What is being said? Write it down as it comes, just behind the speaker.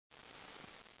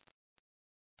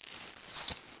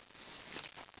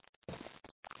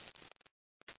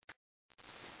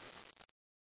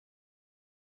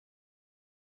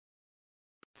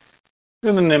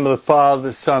In the name of the Father,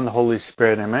 the Son, and the Holy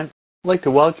Spirit, amen. I'd like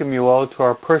to welcome you all to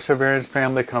our Perseverance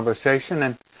Family Conversation,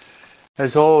 and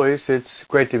as always, it's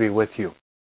great to be with you.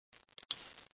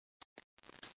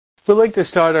 We'd like to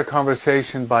start our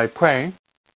conversation by praying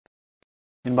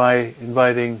and by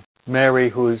inviting Mary,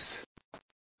 who's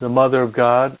the Mother of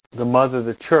God, the Mother of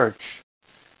the Church,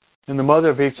 and the Mother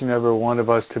of each and every one of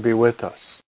us to be with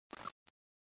us.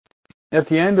 At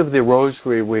the end of the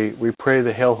Rosary, we pray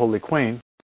the Hail, Holy Queen.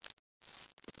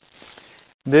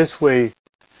 This we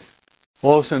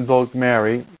also invoke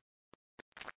Mary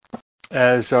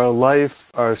as our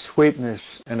life, our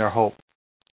sweetness, and our hope.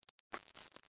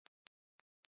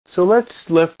 So let's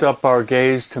lift up our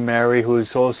gaze to Mary, who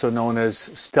is also known as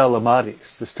Stella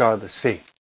Maris, the Star of the Sea.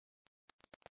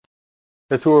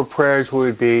 That through her prayers we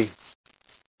would be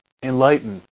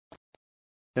enlightened,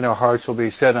 and our hearts will be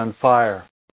set on fire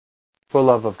for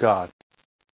love of God.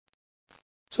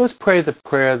 So let's pray the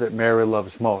prayer that Mary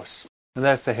loves most, and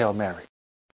that's the Hail Mary.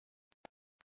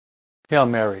 Hail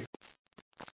Mary,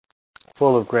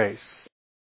 full of grace,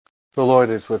 the Lord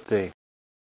is with thee.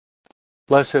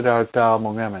 Blessed art thou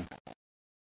among women,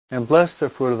 and blessed the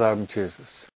fruit of thy womb,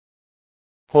 Jesus.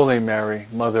 Holy Mary,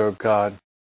 Mother of God,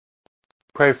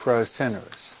 pray for us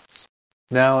sinners,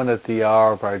 now and at the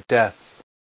hour of our death.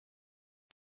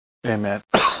 Amen.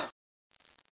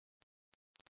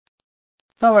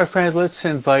 Now, my friends, let's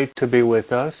invite to be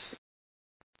with us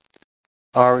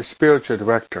our spiritual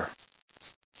director.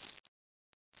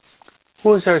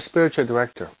 Who is our spiritual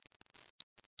director?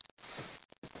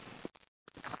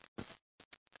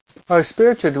 Our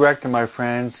spiritual director, my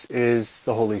friends, is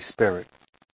the Holy Spirit.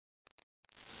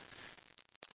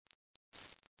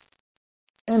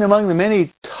 And among the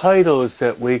many titles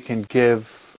that we can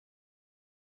give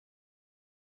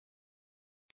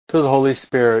to the Holy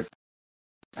Spirit,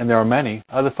 and there are many,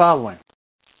 are the following.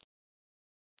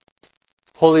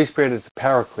 Holy Spirit is the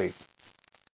Paraclete.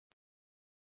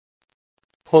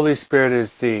 Holy Spirit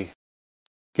is the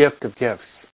gift of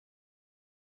gifts.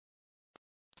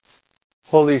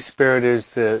 Holy Spirit is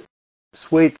the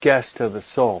sweet guest of the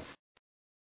soul.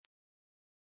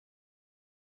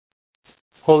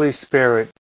 Holy Spirit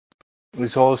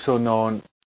is also known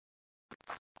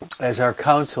as our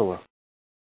counselor.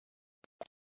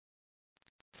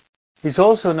 He's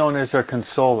also known as our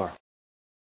consoler.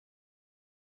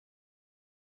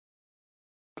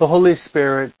 The Holy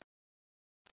Spirit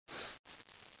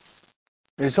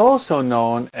is also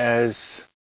known as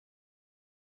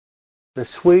the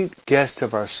sweet guest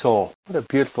of our soul. What a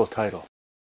beautiful title.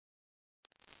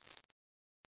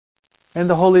 And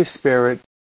the Holy Spirit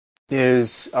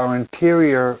is our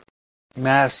interior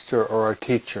master or our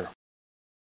teacher.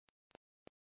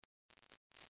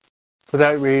 For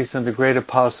that reason, the great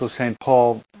apostle St.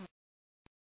 Paul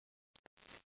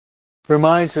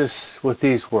reminds us with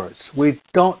these words. We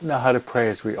don't know how to pray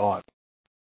as we ought.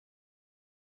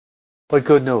 But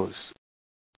good news.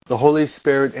 The Holy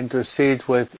Spirit intercedes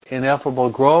with ineffable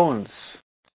groans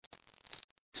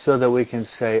so that we can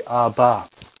say, Abba.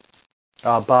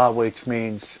 Abba, which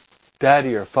means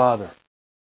Daddy or Father.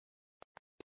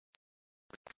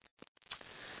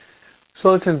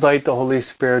 So let's invite the Holy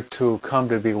Spirit to come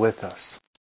to be with us.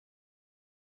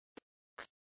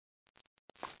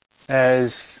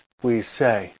 As we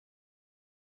say,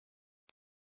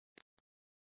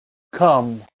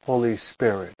 Come, Holy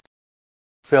Spirit,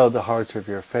 fill the hearts of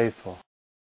your faithful,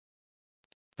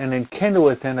 and enkindle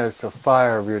within us the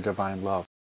fire of your divine love.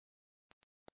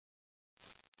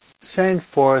 Send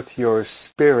forth your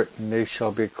Spirit, and they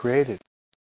shall be created.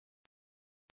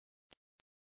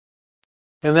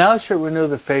 And thou shalt renew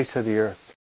the face of the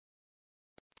earth.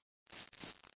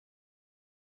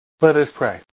 Let us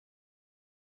pray.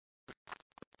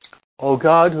 O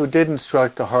God, who did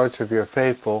instruct the hearts of your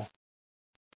faithful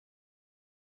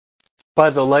by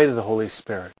the light of the Holy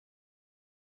Spirit,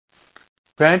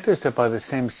 grant us that by the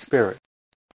same Spirit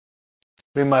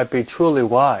we might be truly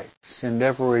wise and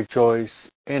ever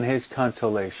rejoice in his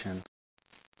consolation.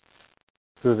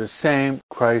 Through the same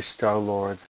Christ our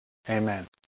Lord. Amen.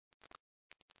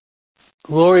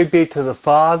 Glory be to the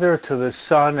Father, to the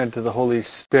Son, and to the Holy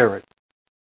Spirit,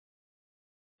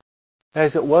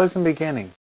 as it was in the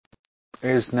beginning,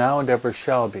 is now, and ever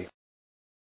shall be,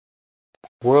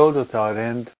 world without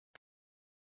end.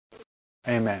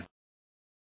 Amen.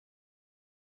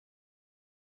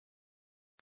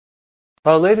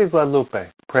 Our Lady of Guadalupe,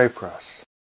 pray for us.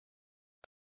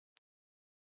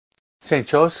 Saint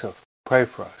Joseph, pray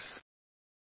for us.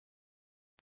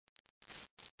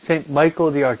 Saint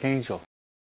Michael the Archangel,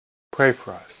 pray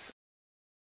for us.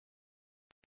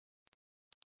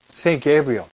 Saint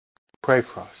Gabriel, pray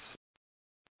for us.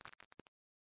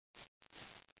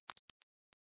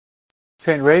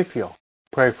 Saint Raphael,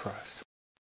 pray for us.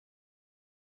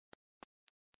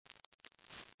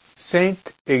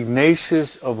 Saint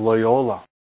Ignatius of Loyola,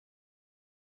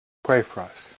 pray for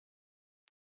us.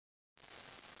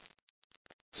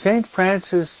 Saint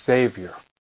Francis Xavier,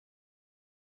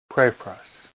 pray for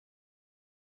us.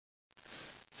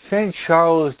 Saint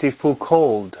Charles de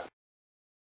Foucauld,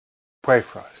 pray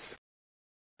for us.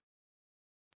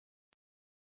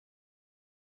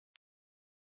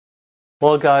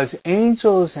 All God's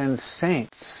angels and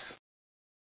saints,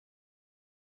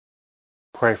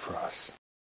 pray for us.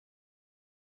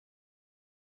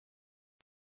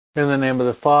 In the name of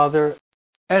the Father,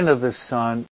 and of the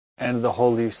Son, and of the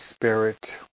Holy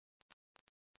Spirit.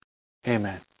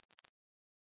 Amen.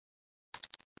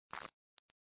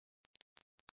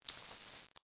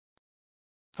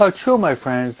 How true, my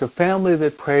friends, the family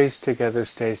that prays together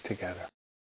stays together.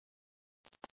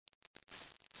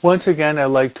 Once again, I'd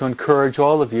like to encourage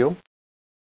all of you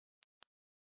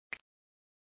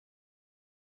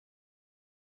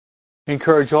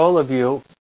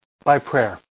by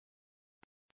prayer.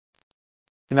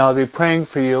 And I'll be praying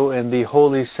for you in the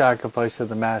holy sacrifice of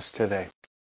the Mass today.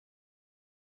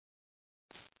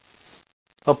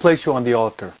 I'll place you on the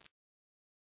altar.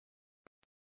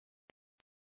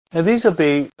 And these will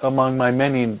be among my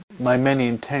many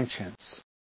intentions.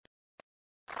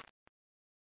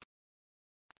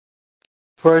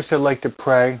 First, I'd like to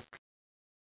pray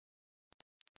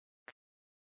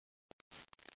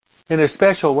in a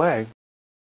special way.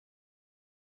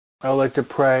 I would like to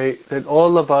pray that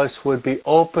all of us would be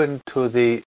open to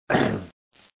the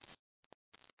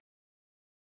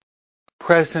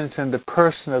presence and the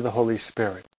person of the Holy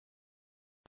Spirit.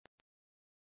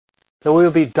 That we will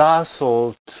be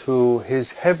docile to His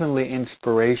heavenly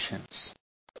inspirations.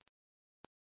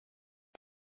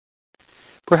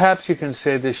 Perhaps you can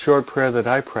say this short prayer that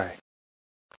I pray.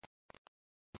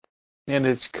 And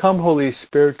it's, come Holy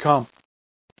Spirit, come.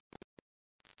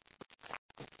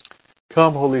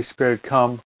 Come Holy Spirit,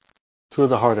 come through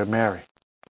the heart of Mary.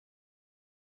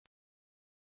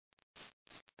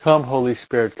 Come Holy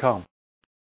Spirit, come.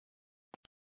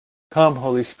 Come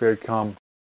Holy Spirit, come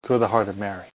through the heart of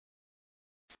Mary.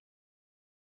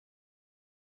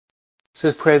 So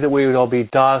let's pray that we would all be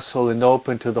docile and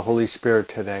open to the Holy Spirit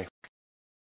today.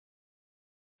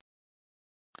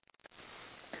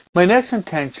 My next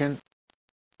intention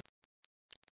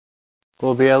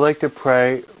will be, I'd like to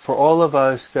pray for all of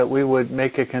us that we would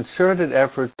make a concerted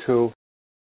effort to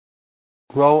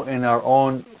grow in our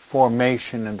own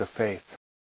formation in the faith.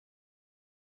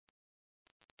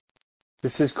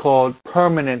 This is called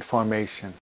permanent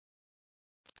formation.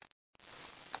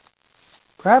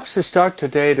 Perhaps to start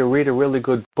today to read a really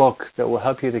good book that will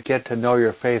help you to get to know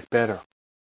your faith better.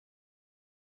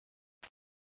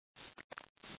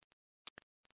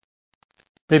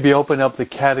 Maybe open up the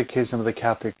Catechism of the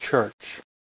Catholic Church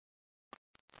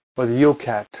or the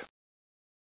Yucat.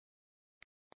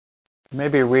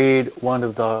 Maybe read one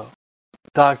of the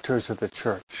doctors of the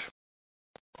Church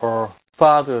or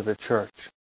father of the Church.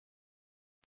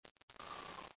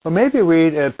 Or maybe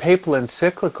read a papal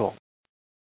encyclical.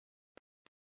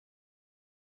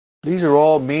 These are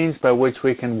all means by which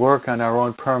we can work on our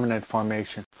own permanent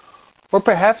formation. Or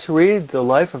perhaps read the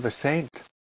life of a saint.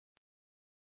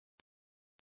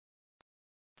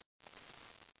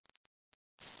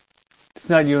 It's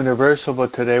not universal,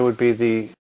 but today would be the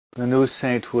new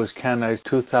saint who was canonized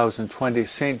 2020,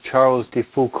 Saint Charles de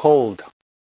Foucauld,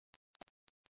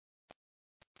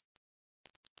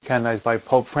 canonized by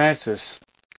Pope Francis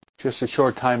just a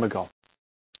short time ago.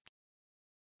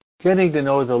 Getting to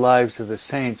know the lives of the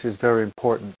saints is very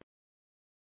important.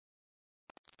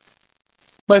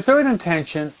 My third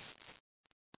intention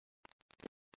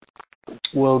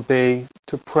will be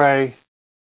to pray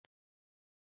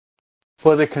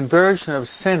for the conversion of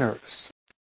sinners.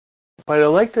 But I'd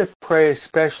like to pray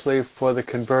especially for the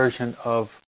conversion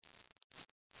of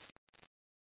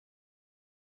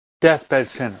deathbed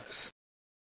sinners.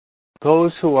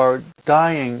 Those who are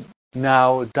dying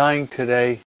now, dying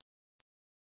today,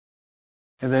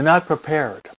 and they're not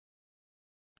prepared.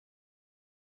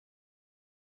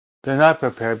 They're not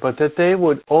prepared, but that they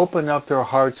would open up their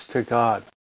hearts to God.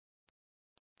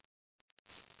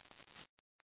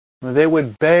 They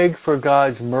would beg for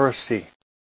God's mercy.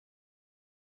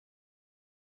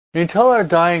 Until our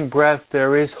dying breath,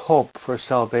 there is hope for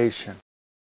salvation.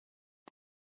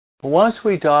 But once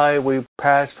we die, we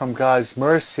pass from God's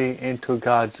mercy into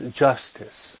God's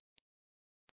justice.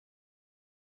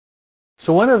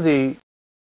 So one of the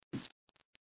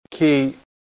key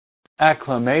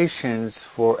acclamations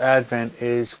for Advent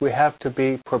is we have to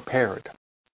be prepared.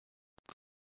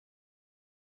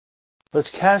 Let's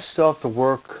cast off the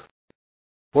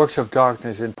works of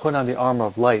darkness and put on the armor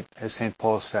of light, as St.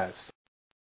 Paul says.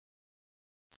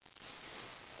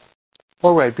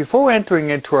 All right, before entering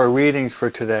into our readings for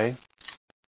today,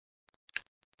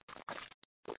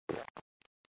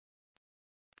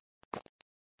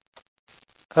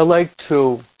 I'd like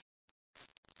to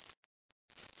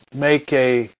make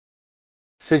a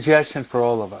suggestion for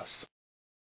all of us.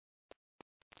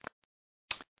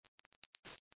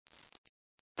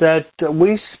 That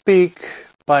we speak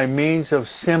by means of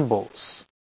symbols.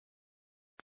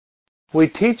 We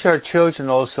teach our children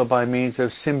also by means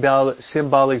of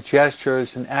symbolic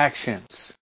gestures and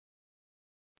actions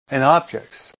and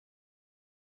objects.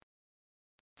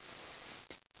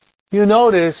 You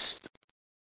noticed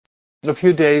a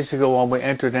few days ago when we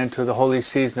entered into the holy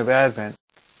season of Advent,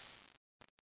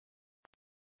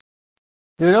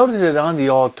 you noticed that on the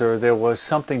altar there was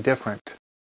something different.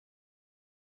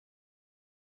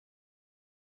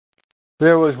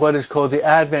 There was what is called the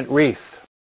Advent wreath.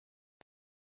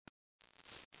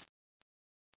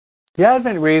 The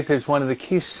Advent wreath is one of the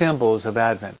key symbols of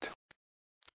Advent.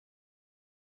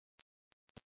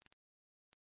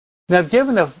 Now, I've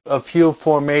given a few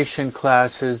formation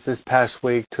classes this past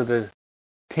week to the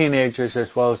teenagers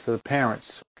as well as to the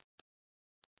parents.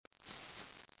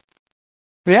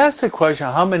 We asked the question,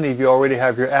 how many of you already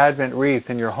have your Advent wreath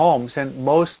in your homes? And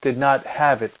most did not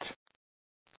have it.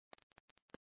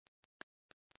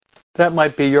 That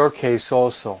might be your case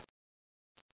also.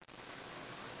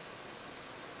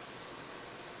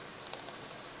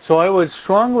 So I would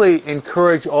strongly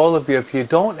encourage all of you, if you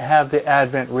don't have the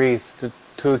Advent wreath,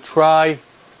 to try,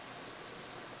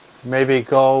 maybe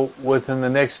go within the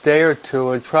next day or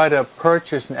two and try to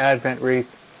purchase an Advent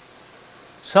wreath.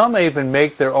 Some even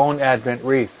make their own Advent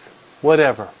wreath,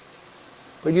 whatever.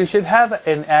 But you should have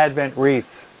an Advent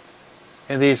wreath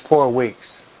in these 4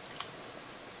 weeks.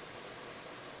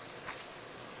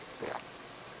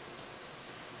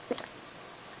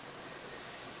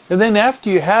 And then after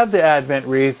you have the Advent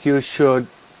wreath, you should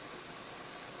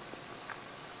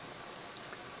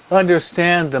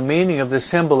understand the meaning of the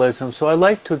symbolism. So I'd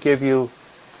like to give you,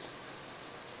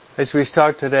 as we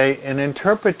start today, an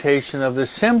interpretation of the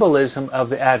symbolism of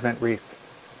the Advent wreath.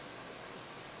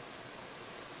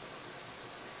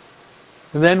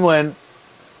 And then when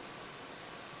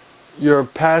you're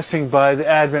passing by the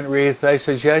Advent wreath, I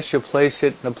suggest you place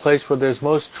it in a place where there's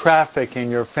most traffic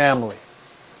in your family.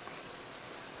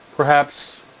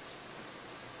 Perhaps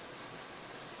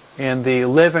in the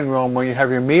living room where you have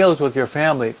your meals with your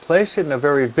family, place it in a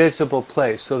very visible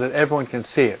place so that everyone can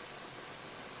see it.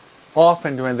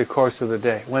 Often during the course of the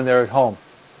day, when they're at home.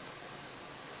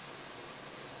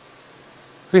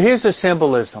 So here's the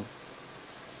symbolism.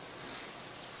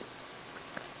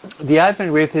 The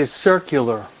Advent wreath is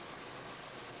circular.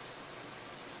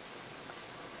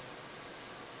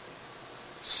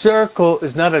 Circle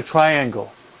is not a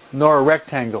triangle, nor a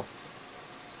rectangle,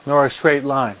 nor a straight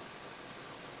line.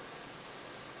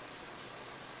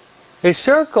 A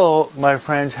circle, my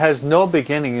friends, has no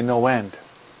beginning and no end.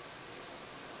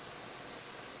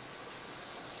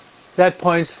 That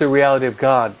points to the reality of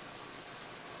God.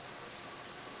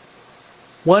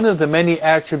 One of the many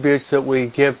attributes that we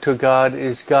give to God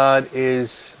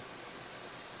is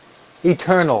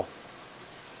eternal.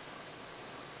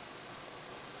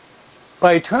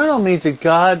 By eternal means that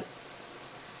God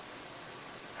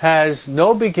has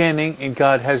no beginning and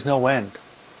God has no end.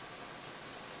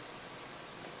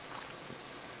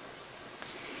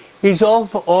 He's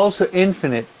also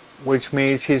infinite, which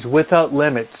means He's without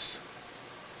limits.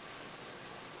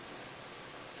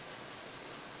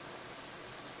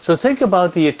 So think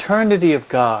about the eternity of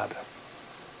God.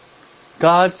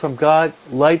 God from God,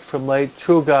 light from light,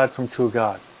 true God from true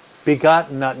God.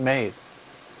 Begotten, not made.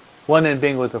 One in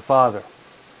being with the Father.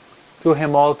 Through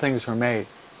Him all things were made.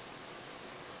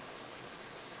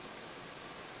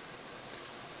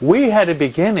 We had a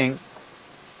beginning,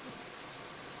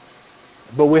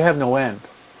 but we have no end.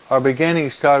 Our beginning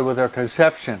started with our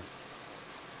conception,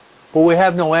 but we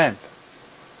have no end.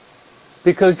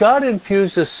 Because God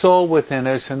infused a soul within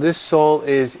us, and this soul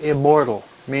is immortal,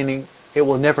 meaning it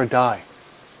will never die.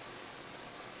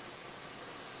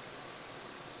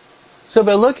 So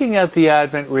by looking at the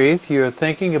Advent wreath, you're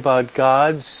thinking about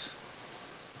God's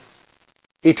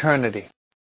eternity.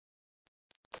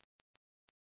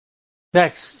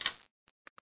 Next.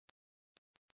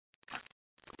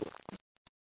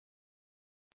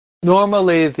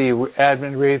 Normally the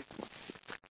Advent wreath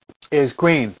is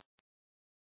green.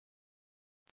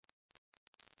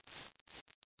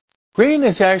 Green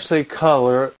is actually a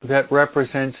color that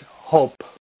represents hope.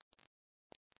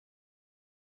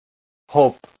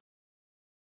 Hope.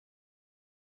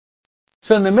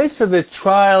 So in the midst of the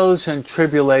trials and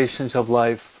tribulations of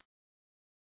life,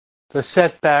 the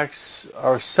setbacks,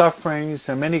 our sufferings,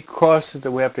 and many crosses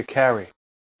that we have to carry,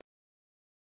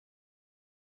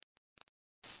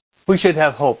 we should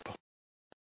have hope.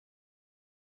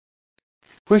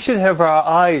 We should have our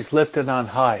eyes lifted on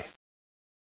high,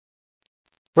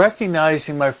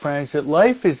 recognizing, my friends, that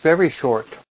life is very short.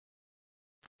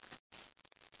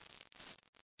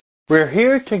 We're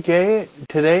here today,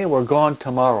 we're gone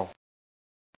tomorrow.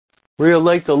 We are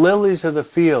like the lilies of the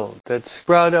field that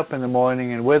sprout up in the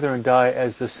morning and wither and die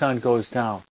as the sun goes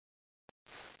down.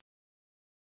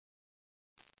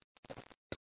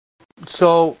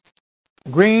 So,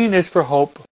 green is for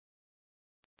hope.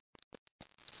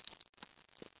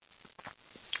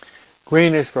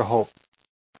 Green is for hope.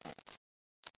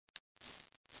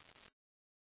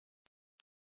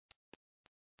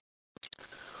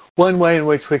 One way in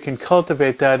which we can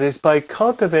cultivate that is by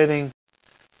cultivating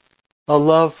a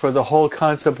love for the whole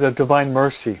concept of divine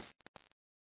mercy.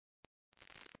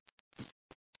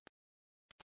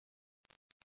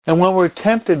 And when we're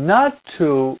tempted not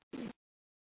to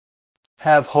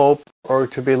have hope or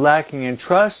to be lacking in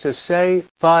trust, to say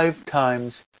 5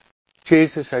 times,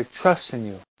 Jesus, I trust in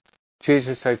you.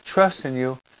 Jesus, I trust in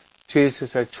you.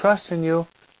 Jesus, I trust in you.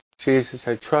 Jesus,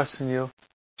 I trust in you.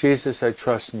 Jesus, I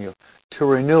trust in you. To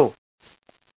renew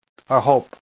our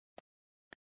hope.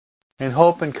 And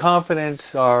hope and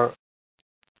confidence are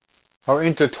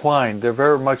intertwined. They're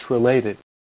very much related.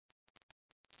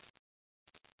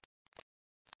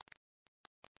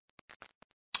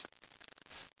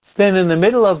 Then in the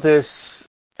middle of this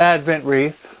Advent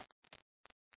wreath,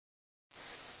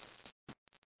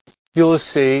 you'll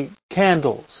see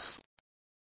candles.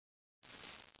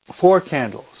 4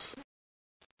 candles.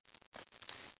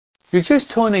 You're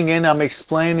just tuning in. I'm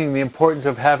explaining the importance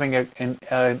of having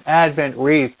an Advent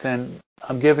wreath, and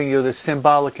I'm giving you the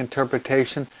symbolic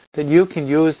interpretation that you can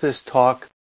use this talk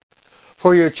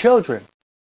for your children.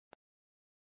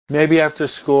 Maybe after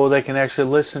school they can actually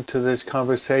listen to this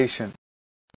conversation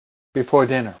before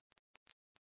dinner.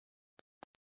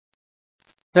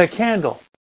 That candle.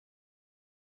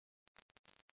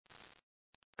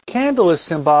 Candle is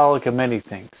symbolic of many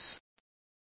things.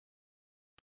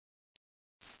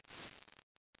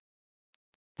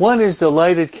 One is the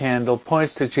lighted candle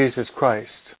points to Jesus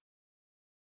Christ.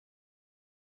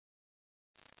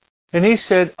 And he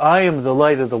said, I am the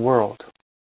light of the world.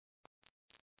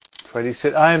 That's right. He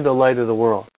said, I am the light of the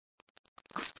world.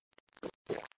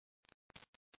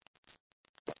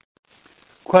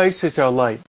 Christ is our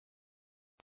light.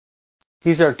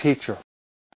 He's our teacher.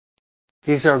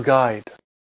 He's our guide.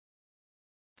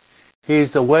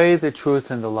 He's the way, the truth,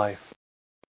 and the life.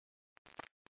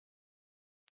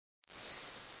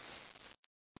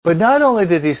 But not only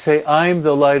did he say, I'm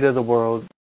the light of the world,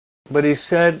 but he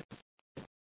said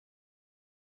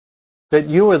that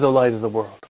you are the light of the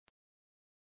world.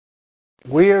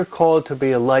 We are called to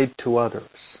be a light to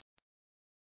others.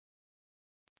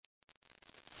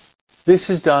 This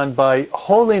is done by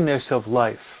holiness of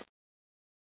life.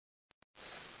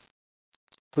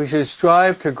 We should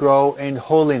strive to grow in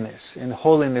holiness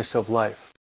of life.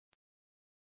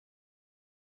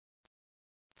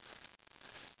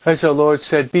 As our Lord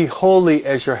said, be holy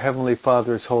as your heavenly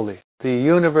Father is holy. The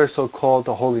universal call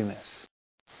to holiness.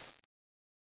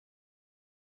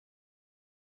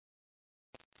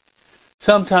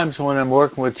 Sometimes when I'm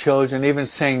working with children, even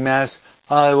saying Mass,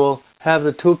 I will have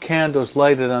the 2 candles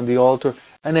lighted on the altar,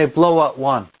 and they blow out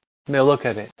one. And they look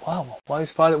at it. Wow, why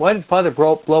did Father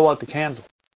blow out the candle?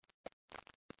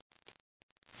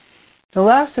 Now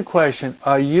ask the question,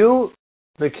 are you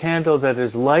the candle that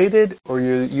is lighted, or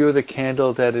you're the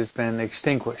candle that has been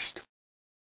extinguished?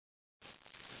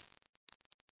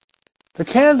 The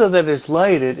candle that is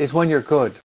lighted is when you're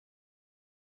good.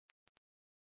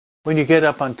 When you get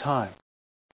up on time,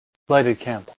 lighted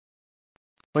candle.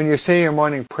 When you say your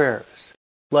morning prayers,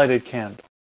 lighted candle.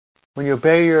 When you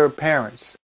obey your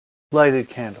parents, lighted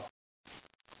candle.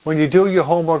 When you do your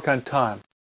homework on time,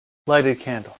 lighted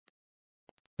candle.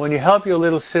 When you help your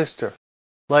little sister,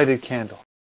 lighted candle.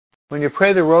 When you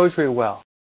pray the rosary well,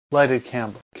 lighted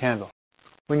candle.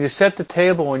 When you set the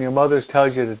table when your mother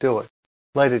tells you to do it,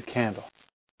 lighted candle.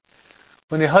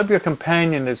 When you help your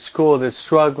companion at school that's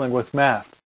struggling with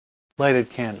math, lighted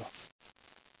candle.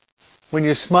 When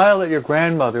you smile at your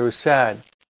grandmother who's sad,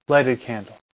 lighted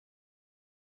candle.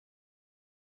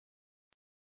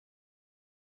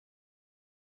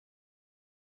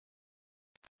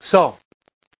 So,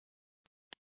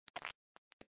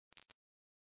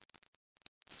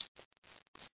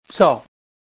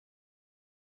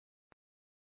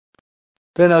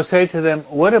 then I'll say to them,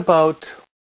 what about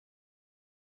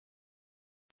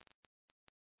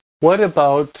What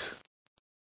about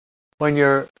when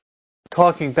you're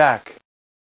talking back?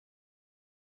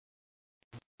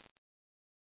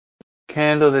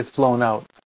 Candle that's blown out.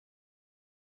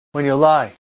 When you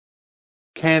lie,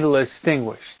 candle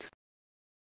extinguished.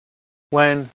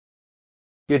 When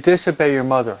you disobey your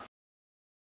mother,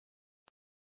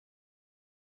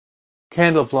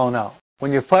 candle blown out.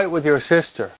 When you fight with your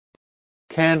sister,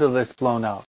 candle that's blown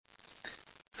out.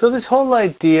 So this whole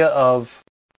idea of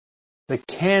the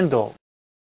candle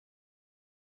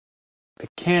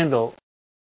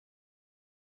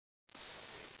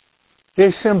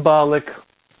is symbolic.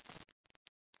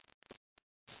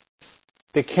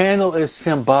 The candle is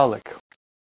symbolic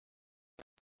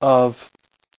of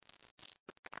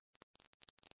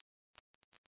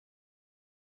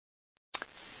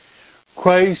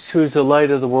Christ, who's the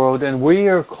light of the world, and we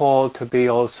are called to be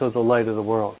also the light of the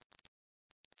world.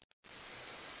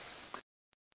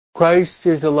 Christ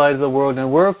is the light of the world,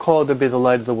 and we're called to be the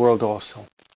light of the world also.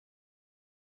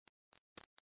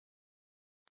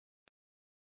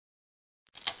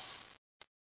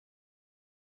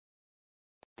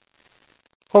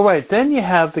 All right, then you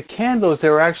have the candles.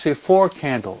 There are actually 4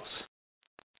 candles.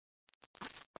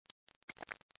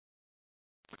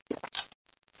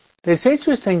 It's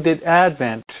interesting that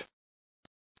Advent,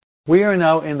 we are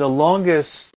now in the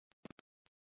longest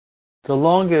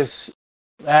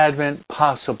Advent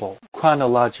possible,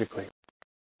 chronologically.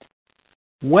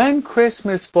 When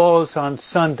Christmas falls on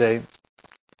Sunday,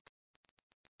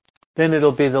 then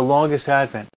it'll be the longest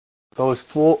Advent, a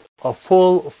full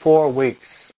 4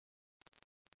 weeks.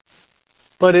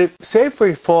 But say if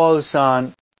it falls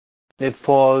on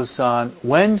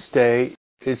Wednesday,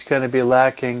 it's going to be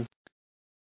lacking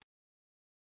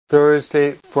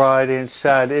Thursday, Friday, and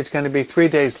Saturday. It's going to be 3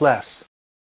 days less.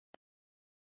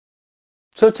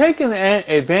 So taking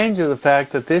advantage of the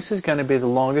fact that this is going to be the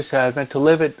longest Advent, to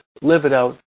live it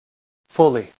out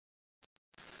fully.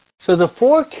 So the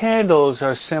 4 candles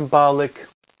are symbolic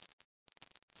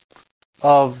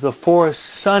of the 4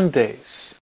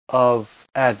 Sundays of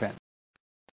Advent.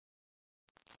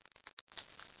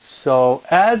 So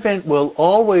Advent will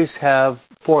always have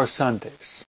 4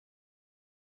 Sundays.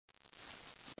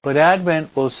 But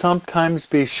Advent will sometimes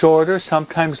be shorter,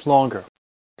 sometimes longer,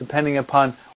 depending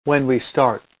upon when we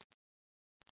start.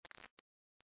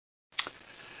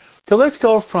 So let's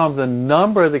go from the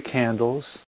number of the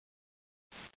candles.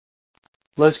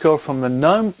 Let's go from the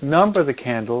number of the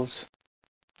candles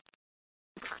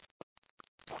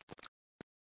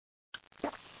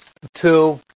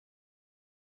to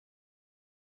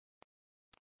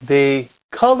the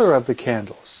color of the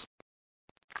candles.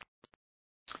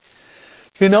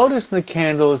 You notice in the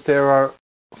candles there are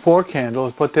 4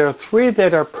 candles, but there are 3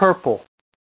 that are purple.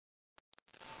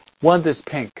 1 that's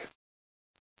pink.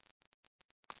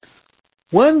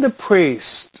 When the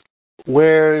priest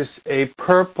wears a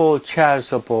purple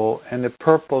chasuble and a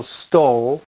purple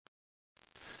stole,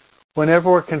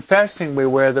 whenever we're confessing, we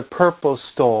wear the purple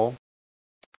stole.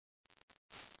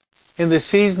 In the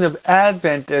season of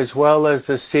Advent as well as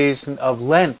the season of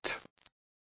Lent,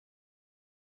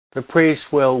 the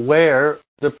priest will wear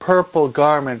the purple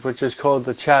garment, which is called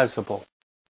the chasuble.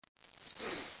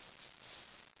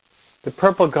 The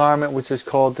purple garment, which is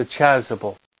called the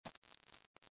chasuble.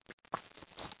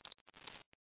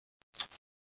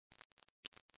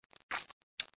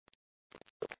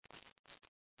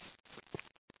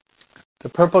 The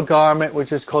purple garment,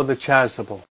 which is called the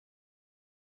chasuble.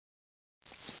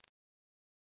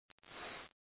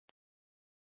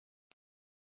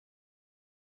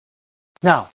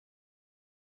 Now,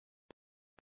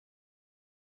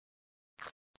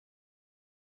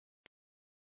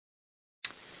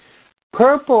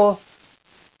 purple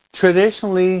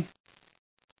traditionally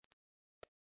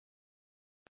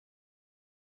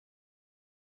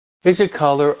is a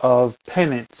color of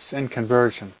penance and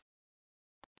conversion.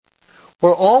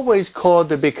 We're always called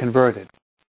to be converted.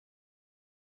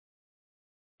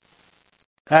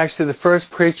 Actually, the first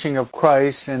preaching of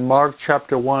Christ in Mark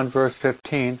chapter 1, verse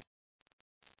 15,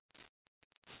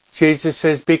 Jesus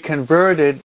says, "Be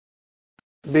converted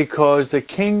because the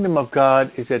kingdom of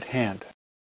God is at hand."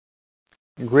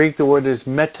 In Greek, the word is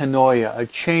metanoia, a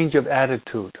change of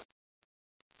attitude,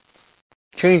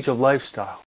 change of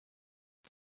lifestyle.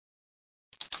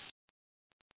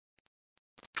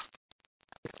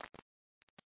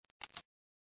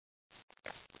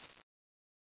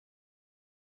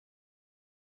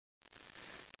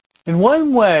 In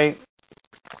one way,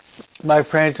 my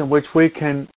friends, in which we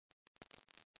can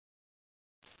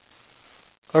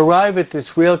arrive at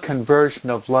this real conversion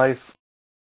of life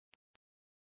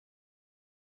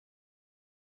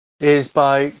is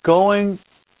by going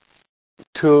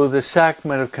to the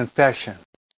sacrament of confession.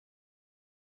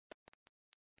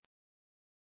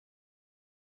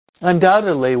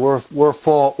 Undoubtedly,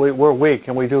 we're weak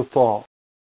and we do fall.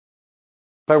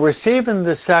 But receiving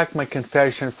the sacrament of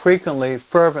confession frequently,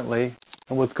 fervently,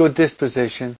 and with good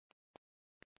disposition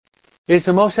is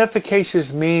the most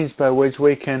efficacious means by which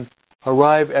we can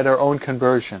arrive at our own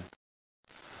conversion.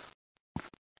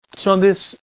 So in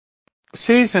this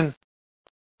season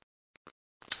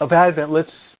of Advent,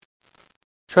 let's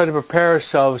try to prepare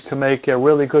ourselves to make a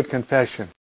really good confession.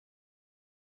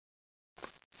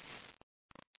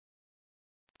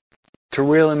 To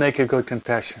really make a good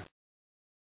confession.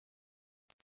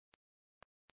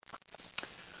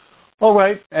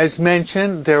 Alright, as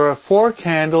mentioned, there are 4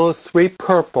 candles, 3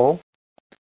 purple,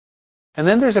 and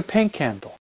then there's a pink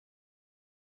candle.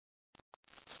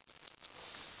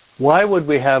 Why would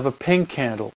we have a pink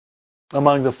candle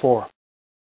among the 4?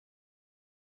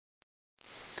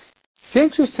 It's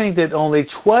interesting that only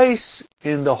twice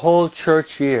in the whole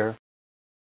church year,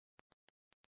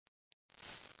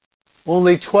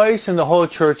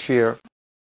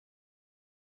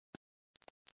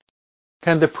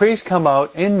 can the priest come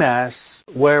out in Mass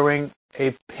wearing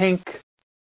a pink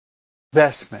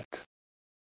vestment.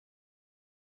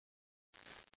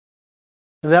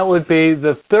 That would be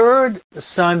the 3rd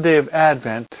Sunday of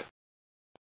Advent.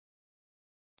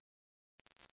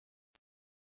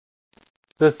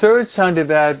 The 3rd Sunday of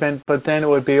Advent, but then it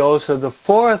would be also the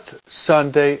 4th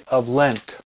Sunday of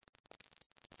Lent.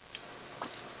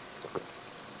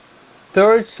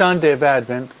 3rd Sunday of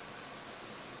Advent,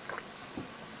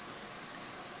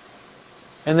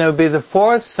 and there would be the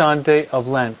 4th Sunday of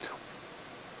Lent.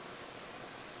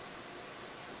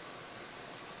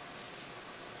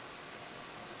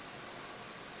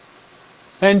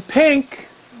 And pink,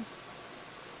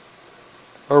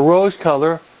 or rose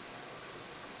color,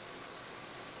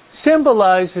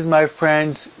 symbolizes, my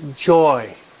friends,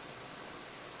 joy.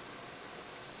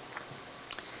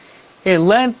 In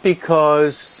Lent,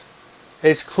 because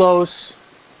it's close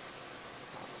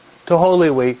to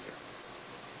Holy Week,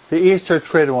 the Easter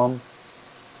Triduum,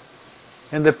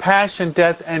 and the Passion,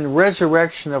 Death, and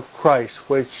Resurrection of Christ,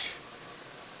 which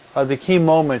are the key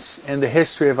moments in the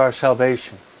history of our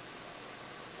salvation.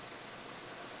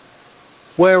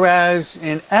 Whereas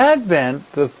in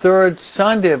Advent, the 3rd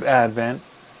Sunday of Advent,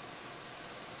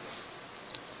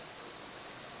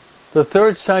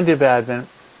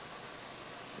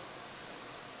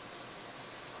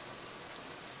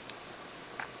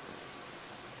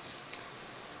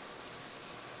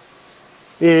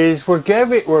 is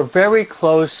we're very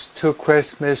close to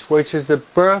Christmas, which is the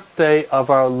birthday of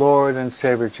our Lord and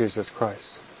Savior Jesus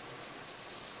Christ.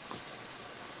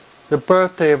 The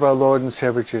birthday of our Lord and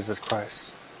Savior Jesus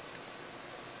Christ.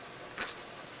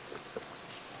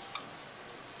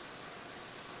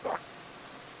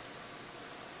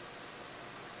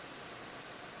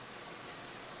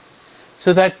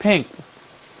 So that pink,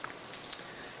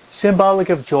 symbolic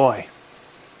of joy.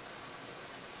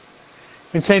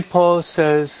 And St. Paul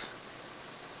says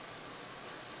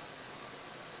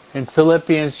in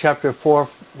Philippians chapter 4,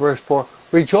 verse 4,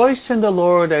 "Rejoice in the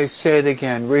Lord," I say it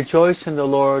again, rejoice in the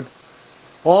Lord.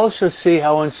 All shall see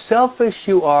how unselfish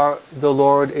you are, the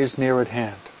Lord is near at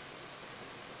hand.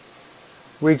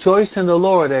 Rejoice in the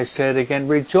Lord, I say it again,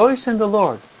 rejoice in the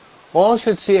Lord. All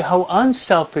should see how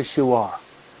unselfish you are.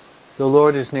 The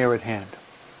Lord is near at hand.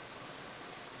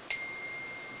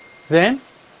 Then,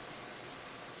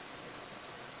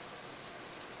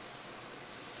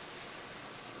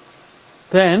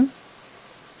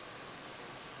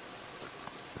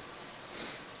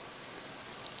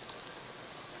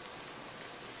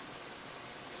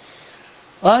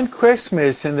 on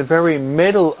Christmas, in the very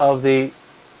middle of the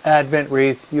Advent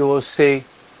wreath, you will see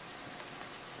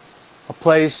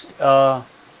placed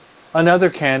another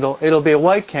candle. It'll be a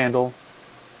white candle,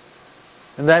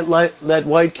 and that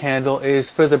white candle is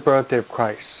for the birthday of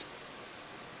Christ.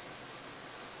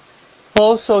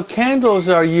 Also, candles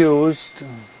are used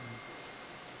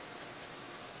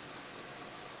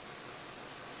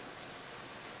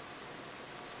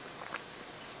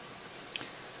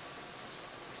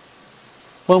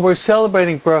when we're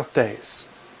celebrating birthdays.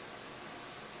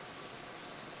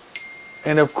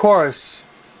 And of course,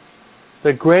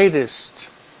 the greatest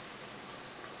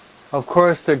of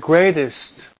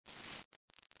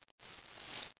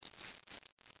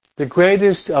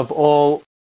all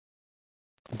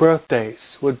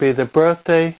birthdays would be the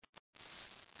birthday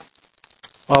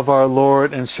of our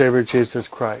Lord and Savior Jesus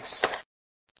Christ.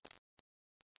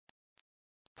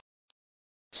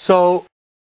 So,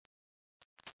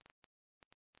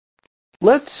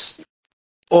 let's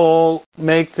all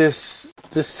make this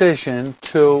decision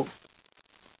to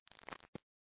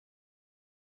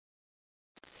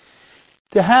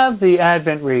have the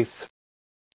Advent wreath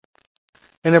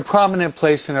in a prominent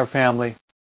place in our family,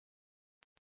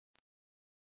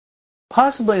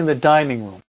 possibly in the dining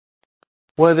room,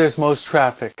 where there's most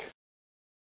traffic.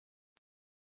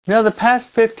 Now, the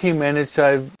past 15 minutes,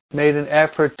 I've made an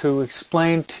effort to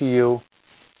explain to you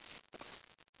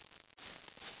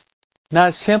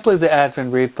not simply the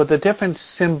Advent wreath, but the different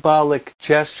symbolic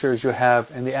gestures you have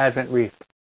in the Advent wreath.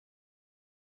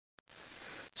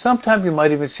 Sometimes you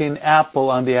might even see an apple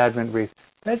on the Advent wreath.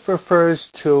 That refers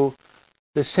to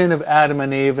the sin of Adam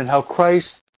and Eve and how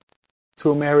Christ,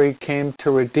 through Mary, came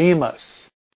to redeem us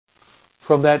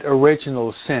from that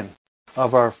original sin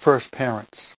of our first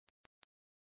parents.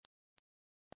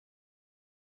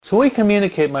 So we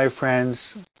communicate, my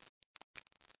friends,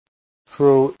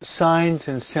 through signs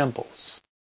and symbols.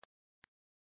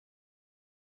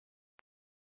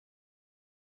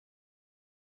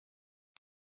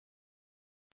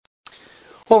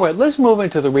 All right, let's move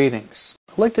into the readings.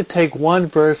 I'd like to take one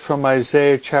verse from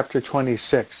Isaiah chapter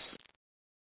 26.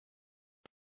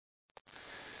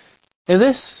 In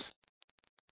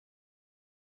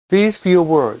these few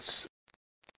words,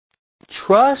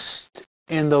 trust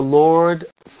in the Lord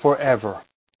forever.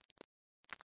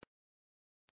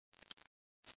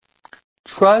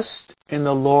 Trust in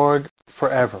the Lord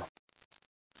forever.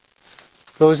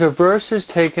 Those are verses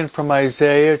taken from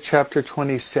Isaiah chapter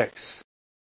 26.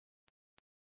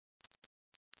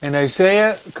 And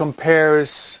Isaiah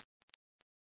compares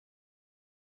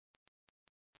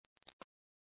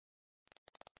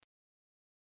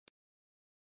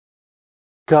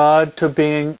God to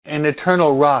being an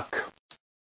eternal rock.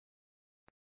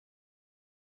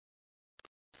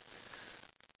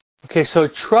 Okay, so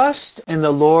trust in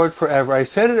the Lord forever. I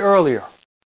said it earlier,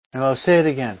 and I'll say it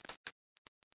again.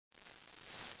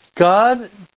 God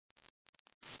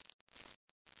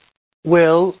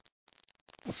will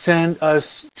send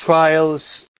us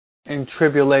trials and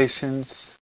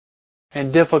tribulations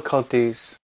and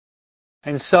difficulties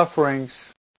and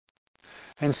sufferings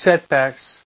and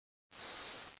setbacks.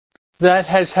 That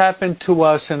has happened to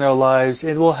us in our lives.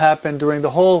 It will happen during the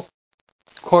whole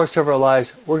course of our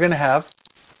lives. We're going to have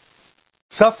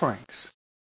sufferings,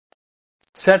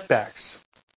 setbacks.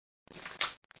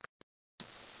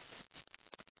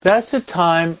 That's a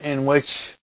time in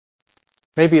which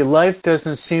maybe life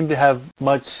doesn't seem to have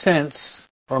much sense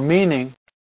or meaning.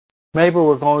 Maybe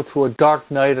we're going through a dark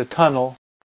night, a tunnel.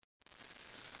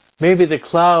 Maybe the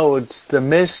clouds, the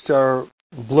mist are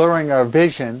blurring our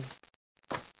vision.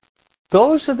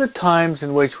 Those are the times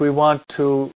in which we want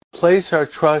to place our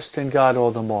trust in God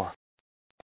all the more.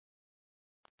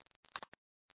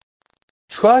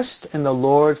 Trust in the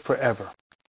Lord forever.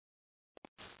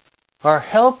 Our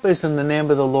help is in the name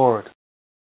of the Lord,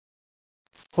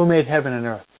 who made heaven and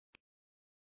earth.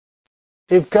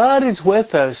 If God is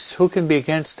with us, who can be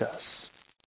against us?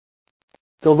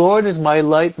 The Lord is my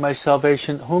light, my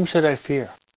salvation. Whom should I fear?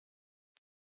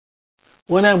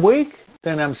 When I'm weak,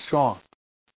 then I'm strong.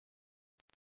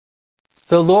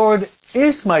 The Lord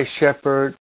is my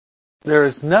shepherd. There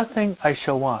is nothing I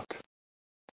shall want.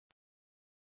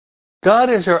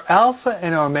 God is our Alpha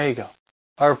and our Omega,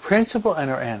 our principle and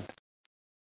our end.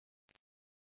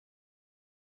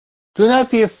 Do not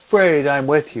be afraid, I am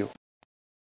with you.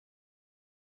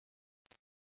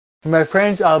 My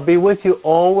friends, I'll be with you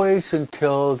always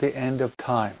until the end of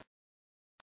time.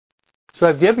 So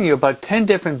I've given you about 10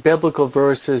 different biblical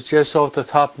verses just off the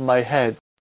top of my head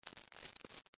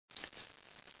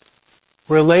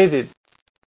related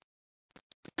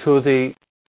to the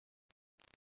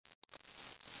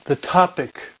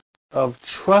topic of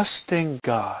trusting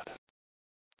God.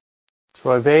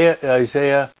 So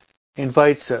Isaiah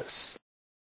invites us,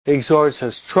 exhorts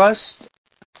us, trust.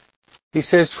 He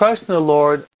says, trust in the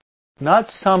Lord, not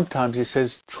sometimes. He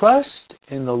says, trust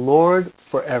in the Lord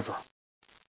forever.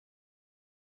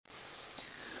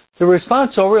 The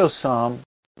responsorial psalm,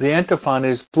 the antiphon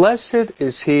is, blessed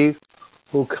is he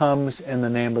who comes in the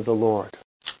name of the Lord.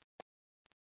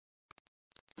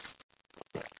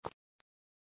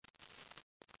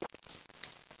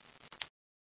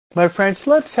 My friends,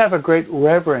 let's have a great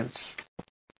reverence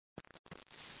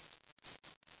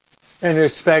and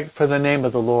respect for the name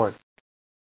of the Lord.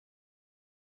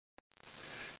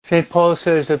 St. Paul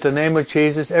says that the name of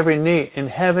Jesus, every knee in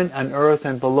heaven and earth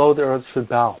and below the earth should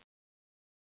bow.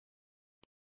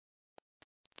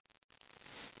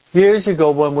 Years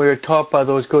ago, when we were taught by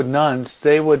those good nuns,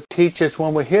 they would teach us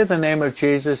when we hear the name of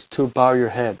Jesus to bow your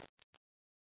head.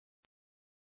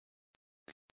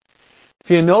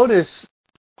 If you notice,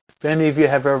 if any of you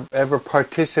have ever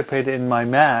participated in my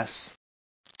Mass,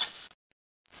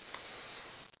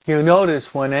 you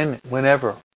notice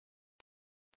whenever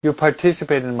you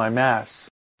participate in my Mass,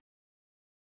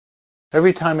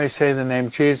 every time I say the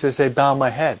name Jesus, I bow my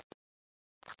head,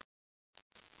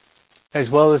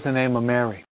 as well as the name of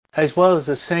Mary, as well as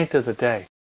the saint of the day.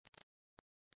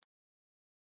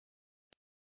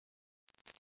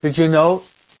 Did you know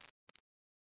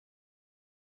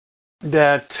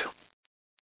that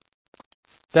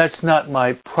that's not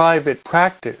my private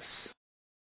practice?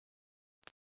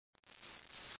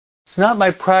 It's not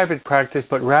my private practice,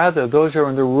 but rather those are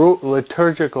in the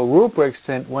liturgical rubrics,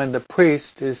 and when the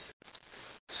priest is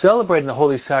celebrating the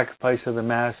holy sacrifice of the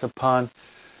Mass, upon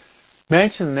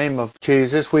mentioning the name of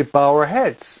Jesus, we bow our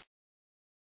heads.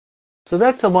 So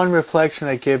that's the one reflection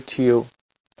I give to you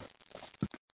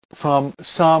from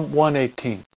Psalm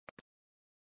 118.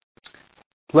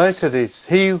 Blessed is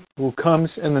he who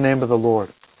comes in the name of the Lord.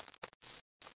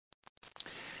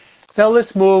 Now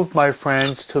let's move, my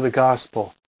friends, to the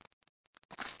Gospel.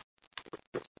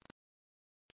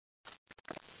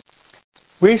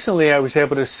 Recently I was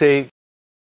able to see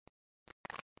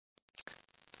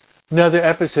another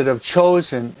episode of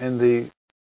Chosen in the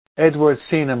Edward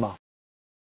Cinema.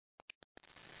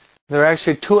 There are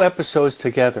actually 2 episodes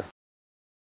together.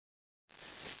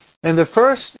 And the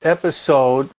first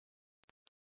episode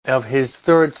of his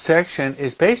 3rd section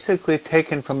is basically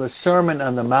taken from the Sermon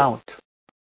on the Mount,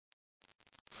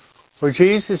 where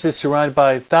Jesus is surrounded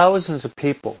by thousands of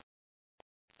people.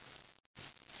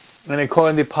 And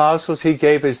according to the apostles, he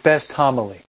gave his best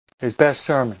homily, his best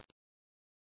sermon.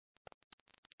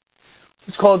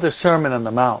 It's called the Sermon on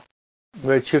the Mount,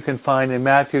 which you can find in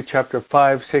Matthew chapter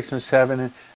 5, 6, and 7.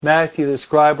 And Matthew, the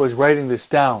scribe, was writing this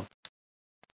down.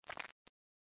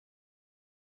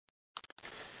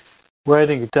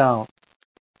 Writing it down.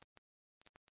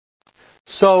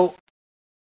 So,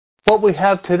 what we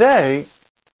have today,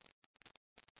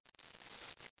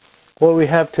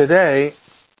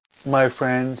 my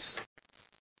friends,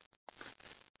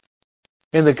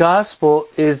 in the Gospel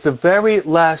is the very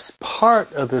last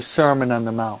part of the Sermon on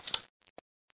the Mount.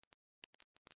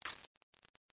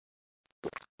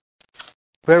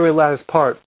 Very last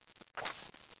part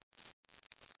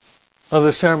of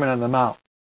the Sermon on the Mount,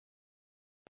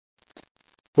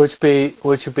 which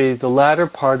would be the latter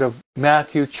part of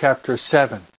Matthew chapter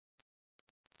 7,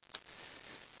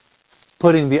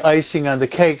 putting the icing on the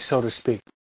cake, so to speak.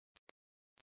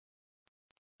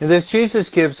 In this, Jesus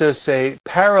gives us a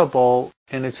parable,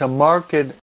 and it's a marked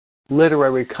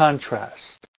literary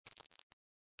contrast.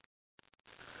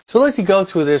 So I'd like to go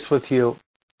through this with you.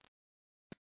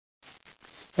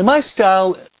 In my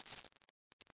style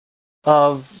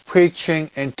of preaching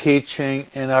and teaching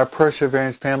in our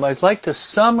Perseverance family, I'd like to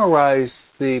summarize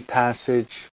the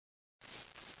passage.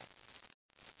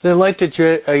 Then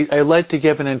I'd like to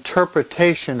give an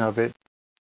interpretation of it.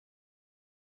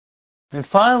 And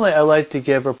finally, I'd like to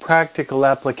give a practical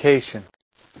application.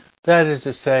 That is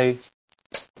to say,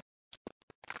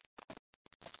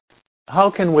 how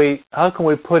can we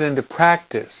put into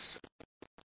practice?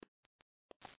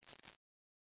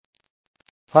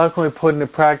 How can we put into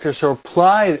practice or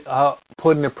apply the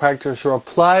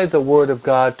Word of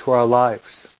God to our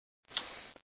lives?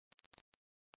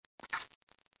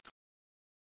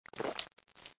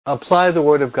 Apply the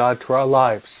Word of God to our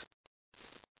lives.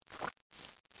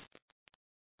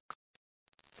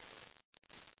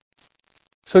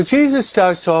 So Jesus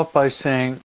starts off by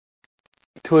saying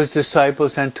to his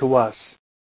disciples and to us,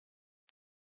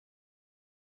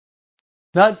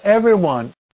 not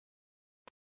everyone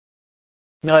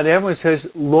says,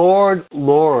 Lord,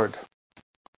 Lord.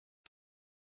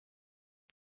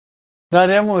 Not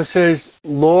everyone who says,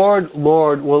 Lord,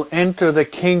 Lord, will enter the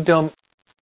kingdom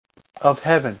of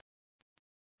heaven,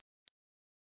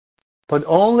 but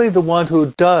only the one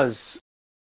who does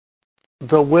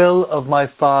the will of my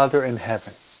Father in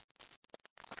heaven.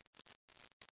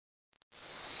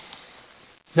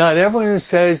 Not everyone who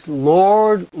says,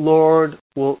 Lord, Lord,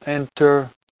 will enter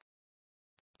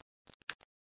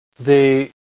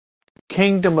the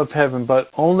kingdom of heaven, but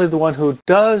only the one who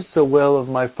does the will of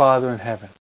my Father in heaven.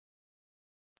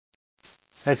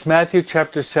 That's Matthew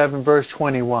chapter 7, verse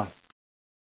 21.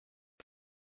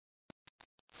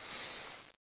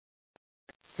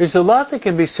 There's a lot that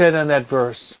can be said on that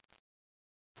verse.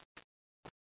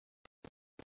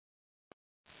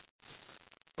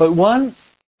 But one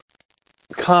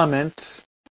comment,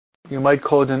 you might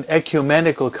call it an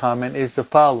ecumenical comment, is the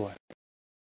following.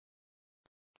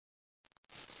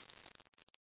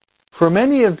 For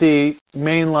many of the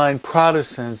mainline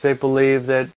Protestants, they believe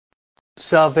that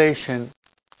salvation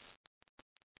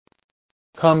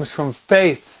comes from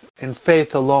faith and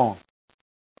faith alone.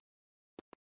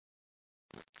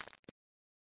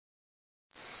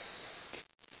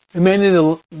 And many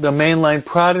of the mainline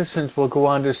Protestants will go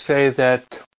on to say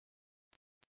that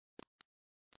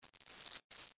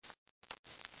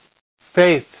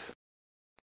faith,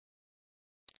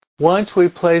 once we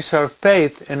place our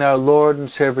faith in our Lord and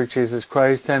Savior Jesus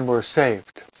Christ, then we're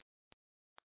saved.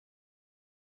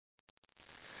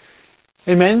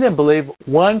 And many of them believe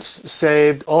once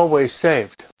saved, always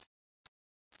saved.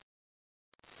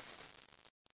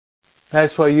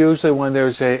 That's why usually when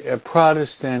there's a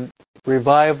Protestant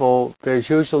revival, there's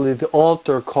usually the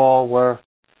altar call where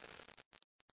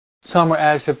some are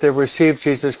asked if they've received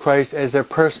Jesus Christ as their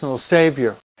personal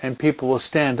Savior, and people will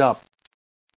stand up.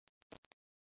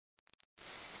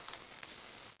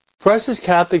 For us as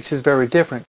Catholics, it's very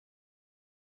different.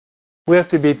 We have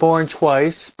to be born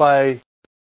twice, by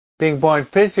being born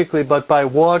physically, but by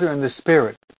water and the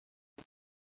Spirit.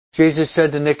 Jesus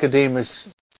said to Nicodemus,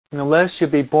 unless you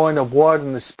be born of water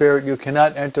and the Spirit, you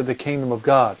cannot enter the kingdom of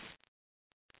God.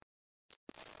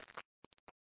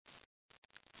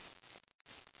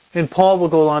 And Paul will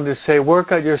go on to say,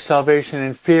 work out your salvation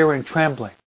in fear and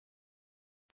trembling.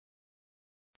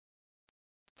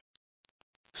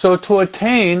 So to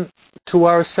attain to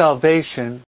our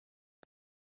salvation,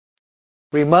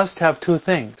 we must have two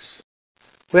things.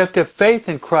 We have to have faith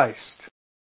in Christ.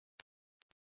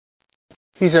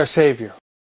 He's our Savior.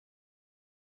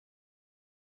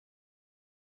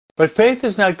 But faith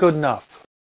is not good enough.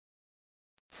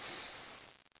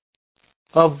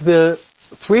 Of the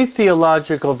three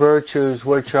theological virtues,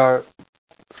 which are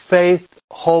faith,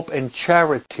 hope, and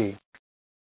charity,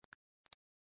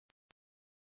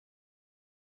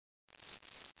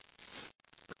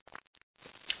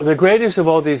 the greatest of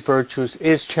all these virtues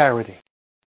is charity.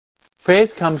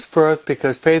 Faith comes first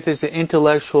because faith is the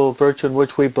intellectual virtue in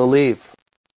which we believe.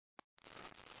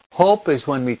 Hope is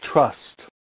when we trust.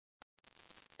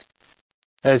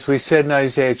 As we said in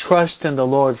Isaiah, trust in the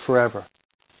Lord forever.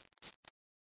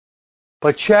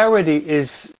 But charity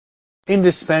is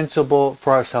indispensable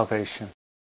for our salvation.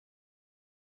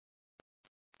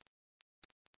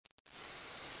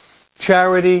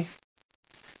 Charity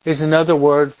is another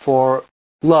word for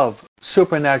love,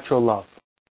 supernatural love,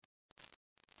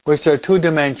 which there are two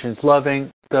dimensions,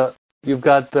 loving you've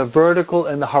got the vertical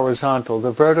and the horizontal.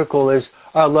 The vertical is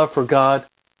our love for God.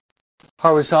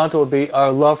 Horizontal will be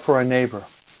our love for our neighbor.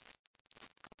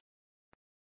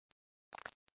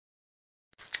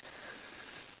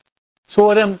 So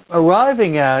what I'm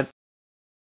arriving at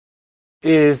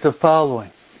is the following.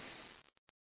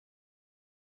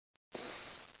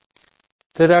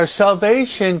 That our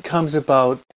salvation comes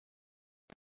about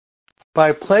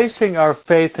by placing our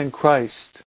faith in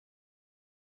Christ,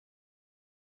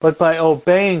 but by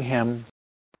obeying Him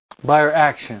by our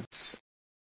actions.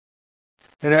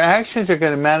 And our actions are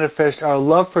going to manifest our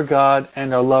love for God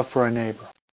and our love for our neighbor.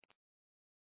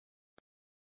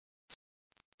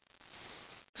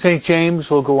 St. James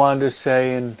will go on to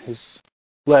say in his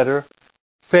letter,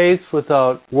 faith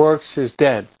without works is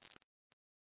dead.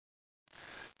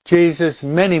 Jesus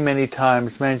many, many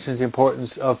times mentions the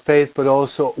importance of faith, but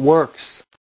also works,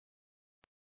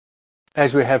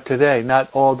 as we have today. Not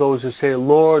all those who say,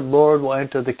 Lord, Lord, will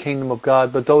enter the kingdom of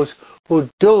God, but those who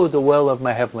do the will of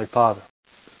my heavenly Father.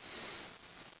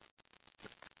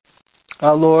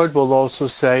 Our Lord will also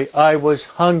say, I was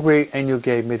hungry and you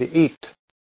gave me to eat.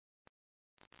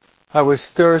 I was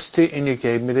thirsty and you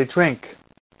gave me to drink.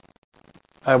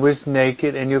 I was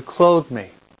naked and you clothed me.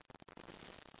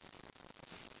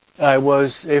 I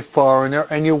was a foreigner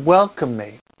and you welcomed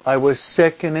me. I was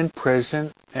sick and in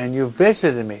prison and you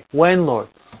visited me. When, Lord?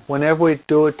 Whenever we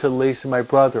do it to the least of my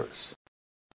brothers,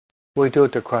 we do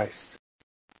it to Christ.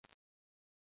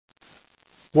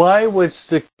 Why was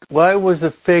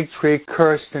the fig tree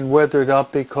cursed and withered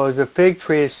up? Because the fig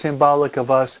tree is symbolic of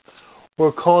us.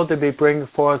 We're called to be bringing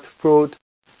forth fruit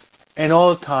in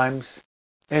all times,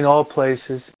 in all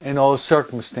places, in all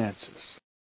circumstances.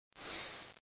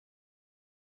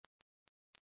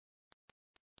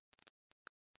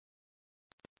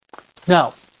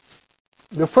 Now,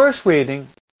 the first reading,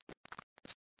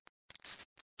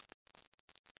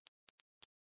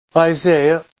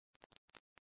 Isaiah,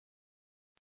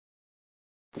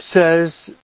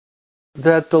 says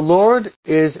that the Lord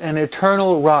is an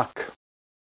eternal rock.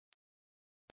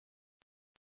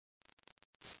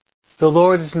 The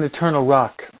Lord is an eternal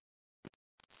rock.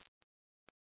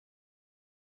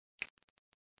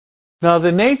 Now,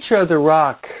 the nature of the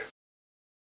rock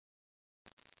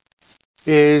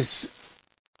is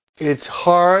its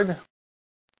hard,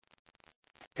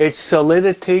 its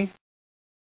solidity,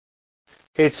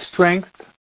 its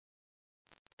strength,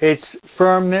 its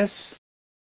firmness,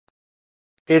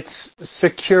 its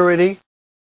security,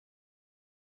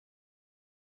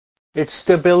 its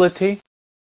stability.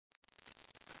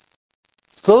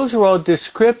 Those are all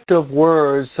descriptive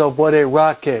words of what a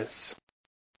rock is.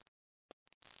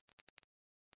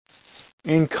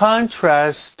 In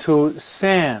contrast to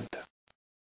sand.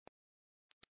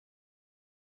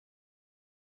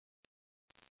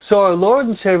 So our Lord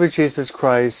and Savior Jesus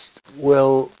Christ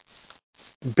will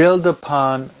build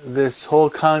upon this whole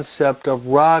concept of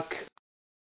rock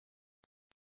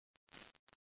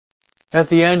at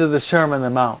the end of the Sermon on the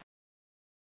Mount.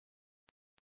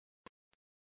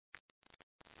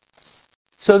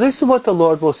 So this is what the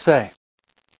Lord will say.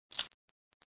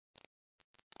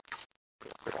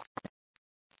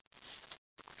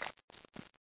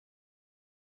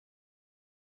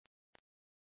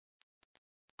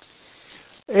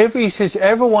 If he says,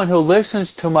 everyone who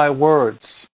listens to my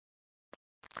words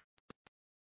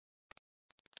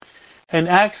and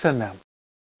acts on them.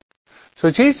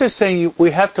 So Jesus is saying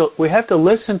we have to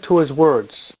listen to his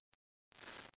words,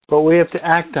 but we have to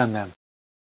act on them.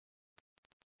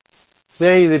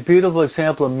 There, the beautiful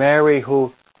example of Mary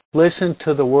who listened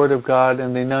to the word of God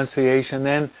and the Annunciation.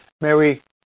 Then Mary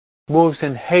moves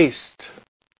in haste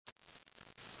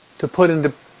to put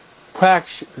into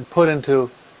practice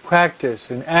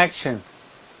and action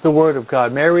the word of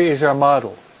God. Mary is our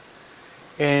model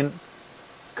in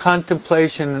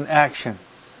contemplation and action.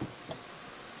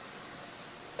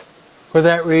 For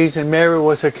that reason, Mary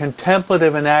was a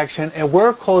contemplative in action, and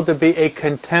we're called to be a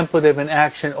contemplative in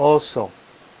action also.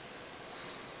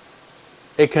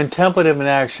 A contemplative in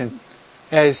action,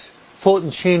 as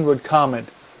Fulton Sheen would comment,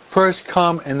 first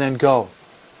come and then go.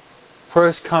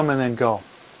 First come and then go.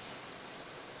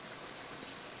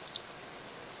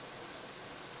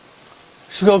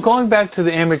 So going back to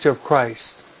the image of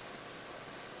Christ,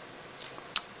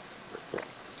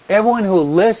 everyone who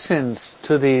listens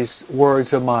to these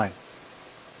words of mine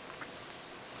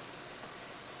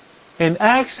and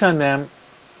acts on them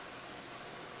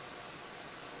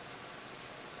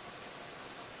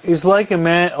is like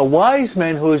a wise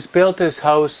man who has built his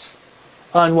house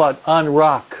on what? On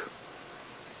rock.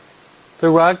 The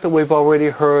rock that we've already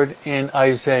heard in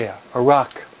Isaiah, a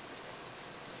rock.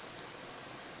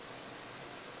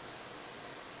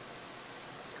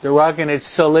 The rock in its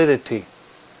solidity.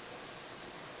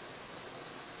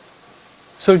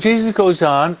 So Jesus goes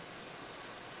on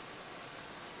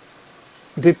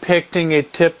depicting a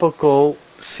typical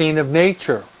scene of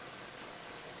nature.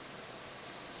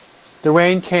 The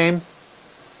rain came,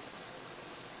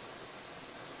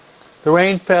 the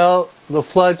rain fell, the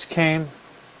floods came,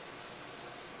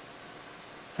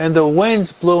 and the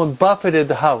winds blew and buffeted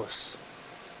the house.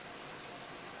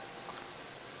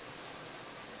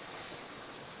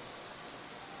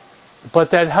 But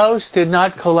that house did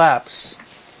not collapse.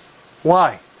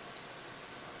 Why?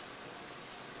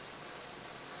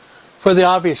 For the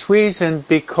obvious reason,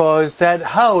 because that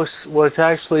house was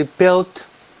actually built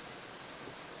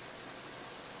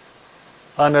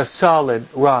on a solid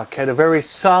rock, had a very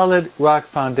solid rock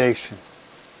foundation.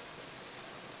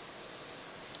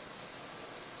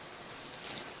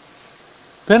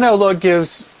 Then our Lord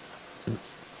gives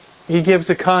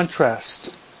a contrast.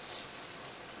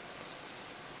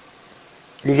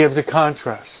 He gives a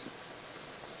contrast.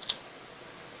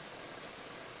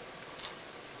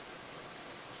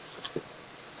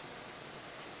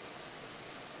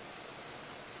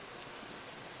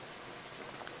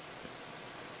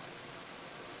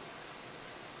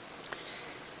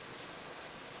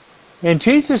 And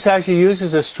Jesus actually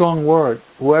uses a strong word.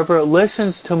 Whoever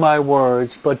listens to my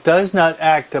words but does not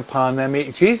act upon them,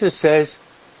 Jesus says,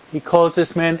 he calls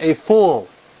this man a fool.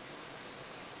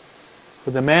 For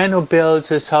the man who builds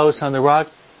his house on the rock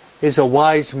is a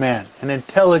wise man, an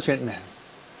intelligent man.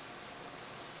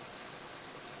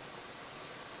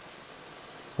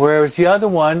 Whereas the other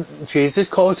one, Jesus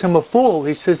calls him a fool.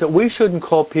 He says that we shouldn't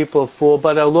call people a fool,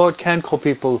 but our Lord can call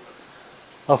people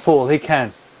a fool. He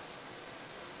can.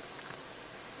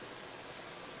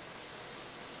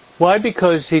 Why?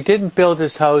 Because he didn't build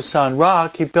his house on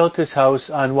rock, he built his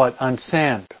house on what? On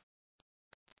sand.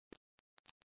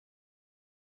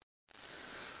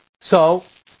 So,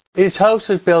 his house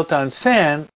is built on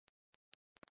sand.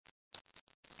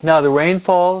 Now the rain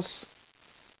falls,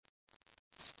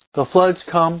 the floods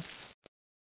come,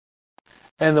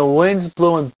 and the winds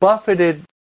blew and buffeted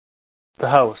the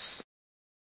house.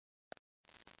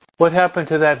 What happened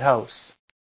to that house?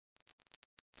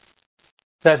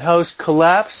 That house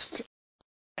collapsed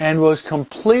and was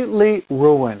completely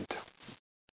ruined.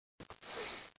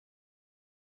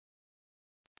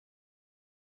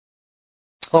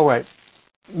 All right.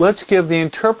 Let's give the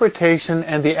interpretation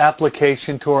and the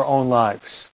application to our own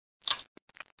lives.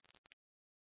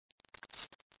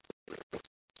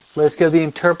 Let's give the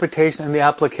interpretation and the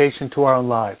application to our own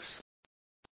lives.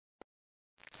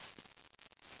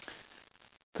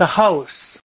 The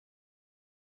house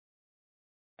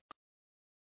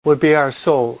would be our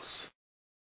souls.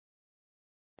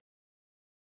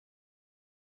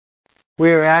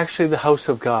 We are actually the house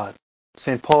of God.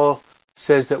 St. Paul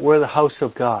says that we're the house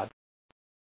of God.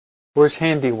 We're His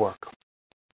handiwork.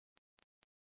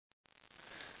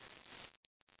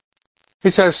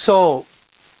 It's our soul.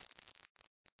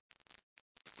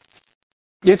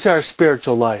 It's our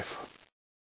spiritual life.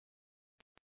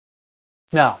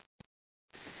 Now,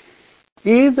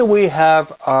 either we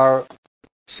have our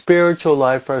spiritual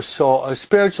life, our soul, a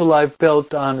spiritual life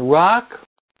built on rock,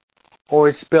 or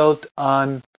it's built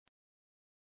on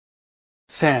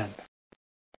sand.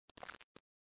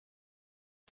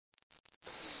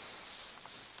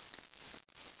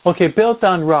 Okay, built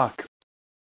on rock.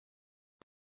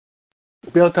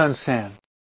 Built on sand.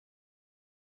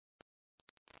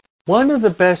 One of the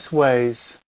best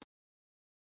ways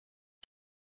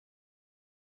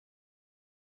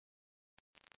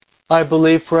I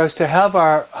believe for us to have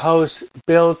our house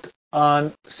built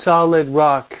on solid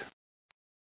rock,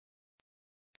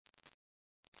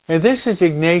 and this is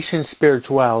Ignatian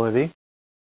spirituality,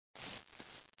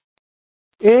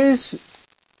 is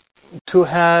to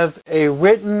have a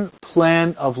written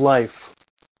plan of life.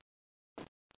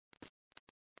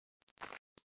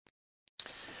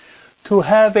 To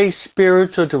have a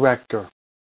spiritual director.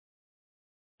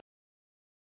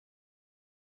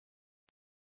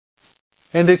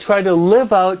 And to try to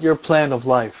live out your plan of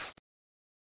life.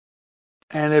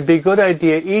 And it'd be a good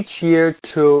idea each year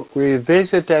to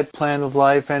revisit that plan of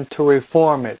life and to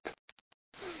reform it.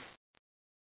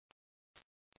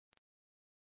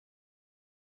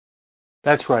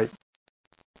 That's right.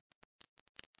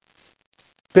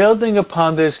 Building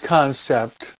upon this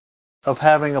concept of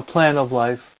having a plan of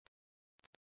life,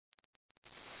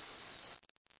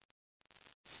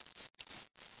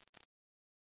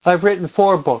 I've written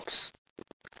 4 books.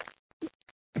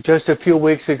 Just a few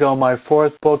weeks ago, my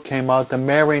 4th book came out, the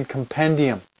Marian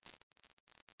Compendium.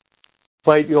 I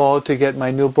invite you all to get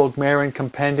my new book, Marian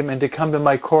Compendium, and to come to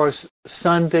my course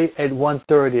Sunday at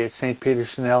 1:30 at St. Peter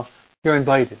Chanel. You're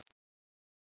invited.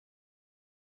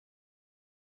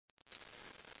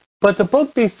 But the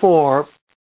book before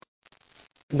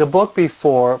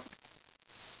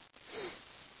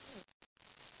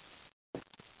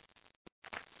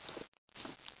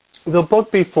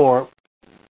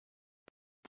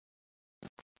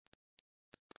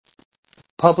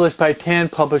published by Tan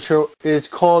Publisher, is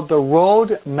called The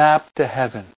Road Map to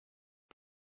Heaven.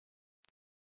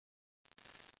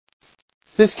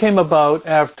 This came about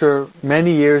after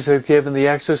many years of giving the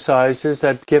exercises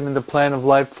that given the plan of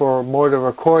life for more than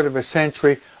a quarter of a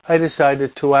century. I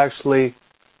decided to actually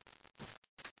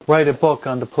write a book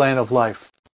on the plan of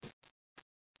life.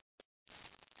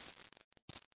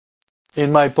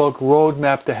 In my book, Road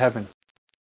Map to Heaven.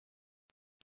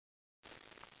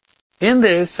 In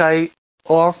this, I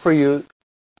offer you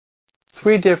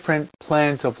 3 different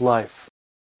plans of life.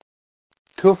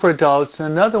 2 for adults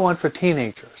and another one for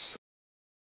teenagers.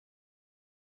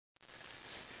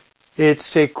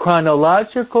 It's a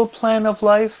chronological plan of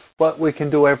life, what we can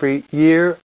do every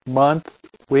year, month,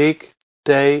 week,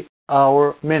 day,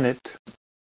 hour, minute.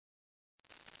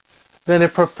 Then a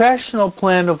professional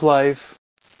plan of life,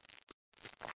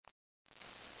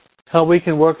 how we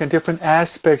can work in different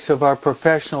aspects of our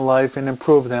professional life and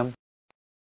improve them.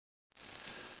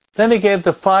 Then he gave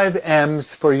the 5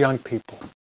 M's for young people.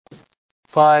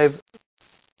 5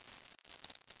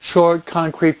 short,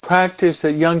 concrete practice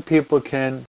that young people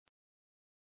can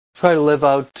try to live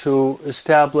out to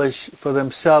establish for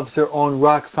themselves their own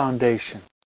rock foundation.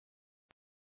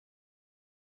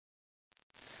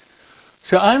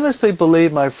 So I honestly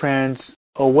believe, my friends,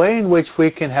 a way in which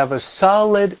we can have a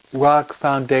solid rock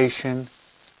foundation,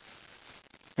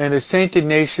 and as St.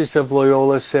 Ignatius of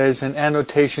Loyola says in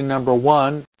annotation number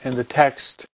 1 in the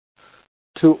text,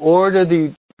 to order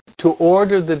the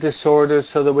disorder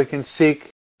so that we can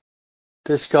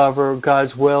discover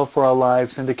God's will for our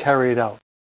lives and to carry it out.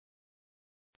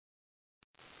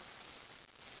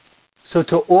 So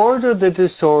to order the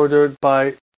disordered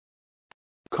by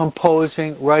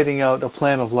composing, writing out a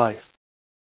plan of life.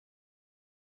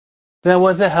 Then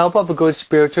with the help of a good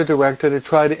spiritual director to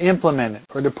try to implement it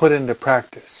or to put it into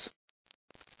practice.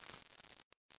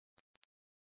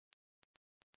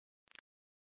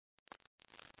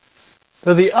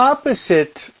 So the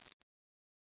opposite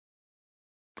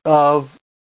of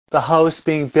the house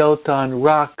being built on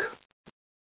rock.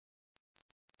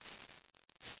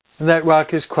 And that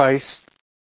rock is Christ.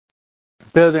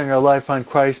 Building our life on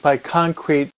Christ by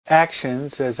concrete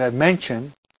actions, as I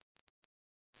mentioned.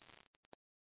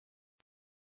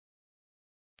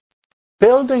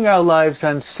 Building our lives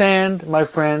on sand, my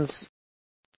friends,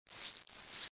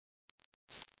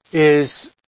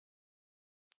 is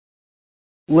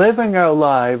living our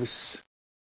lives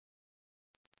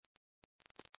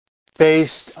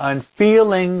based on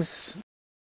feelings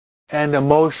and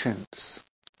emotions,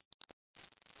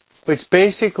 which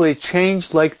basically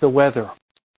change like the weather.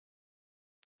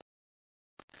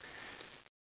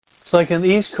 It's like in the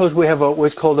East Coast we have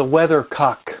what's called a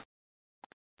weathercock,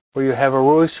 where you have a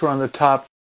rooster on the top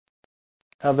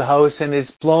of the house and it's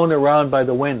blown around by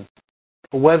the wind.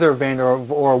 A weather vane or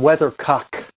a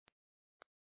weathercock.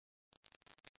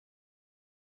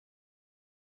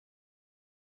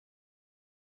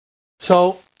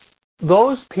 So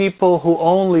those people who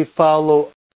only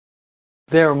follow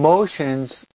their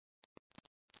emotions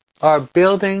are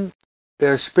building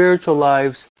their spiritual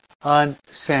lives on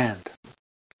sand.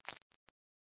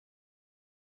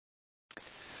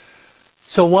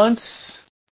 So once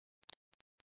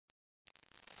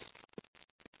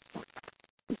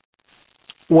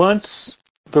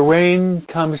the rain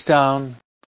comes down,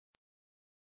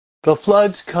 the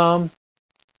floods come,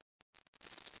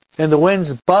 and the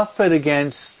winds buffet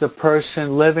against the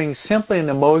person living simply an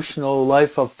emotional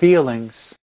life of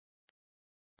feelings,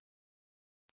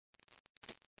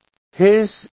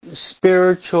 his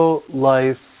spiritual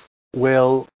life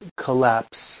will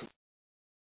collapse.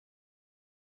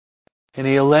 And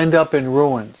he'll end up in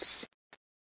ruins.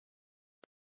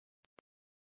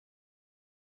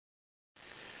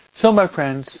 So, my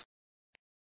friends,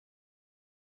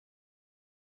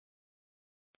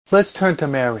 let's turn to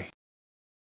Mary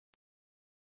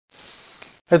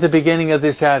at the beginning of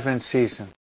this Advent season.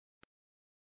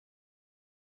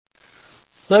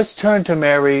 Let's turn to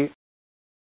Mary,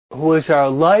 who is our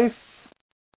life,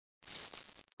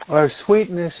 our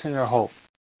sweetness, and our hope.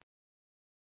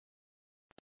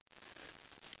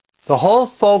 The whole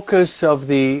focus of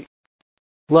the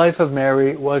life of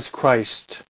Mary was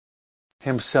Christ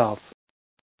himself.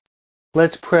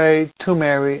 Let's pray to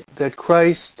Mary that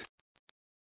Christ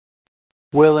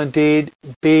will indeed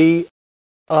be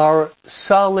our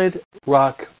solid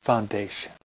rock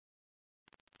foundation.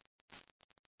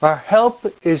 Our help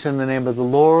is in the name of the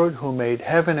Lord who made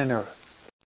heaven and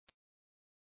earth.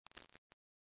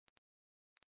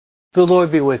 The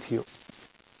Lord be with you.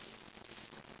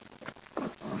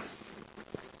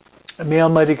 And may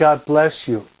Almighty God bless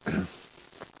you. The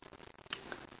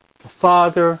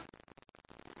Father,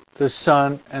 the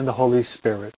Son, and the Holy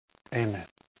Spirit. Amen.